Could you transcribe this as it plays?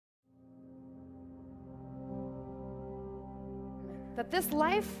that this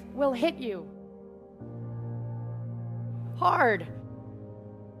life will hit you hard.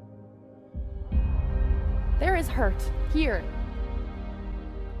 There is hurt here.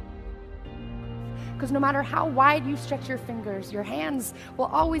 Because no matter how wide you stretch your fingers, your hands will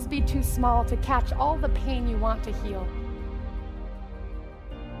always be too small to catch all the pain you want to heal.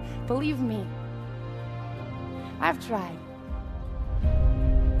 Believe me, I've tried.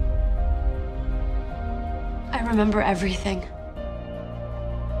 I remember everything.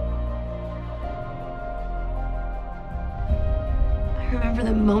 I remember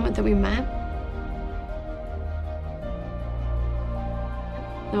the moment that we met.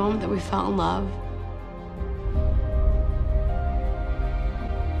 The moment that we fell in love.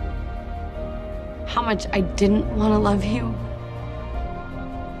 How much I didn't want to love you.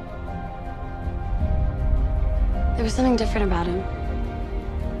 There was something different about him.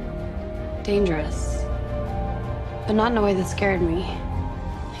 Dangerous. But not in a way that scared me.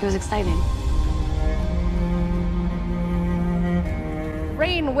 He was exciting.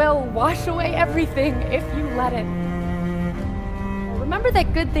 Rain will wash away everything if you let it. Remember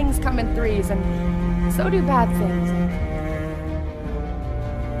that good things come in threes, and so do bad things.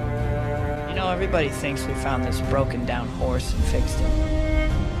 You know, everybody thinks we found this broken down horse and fixed it.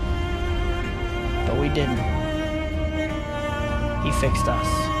 But we didn't. He fixed us.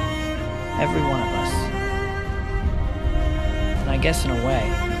 Every one of us. And I guess in a way,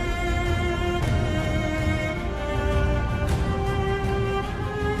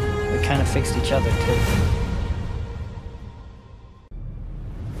 we kind of fixed each other too.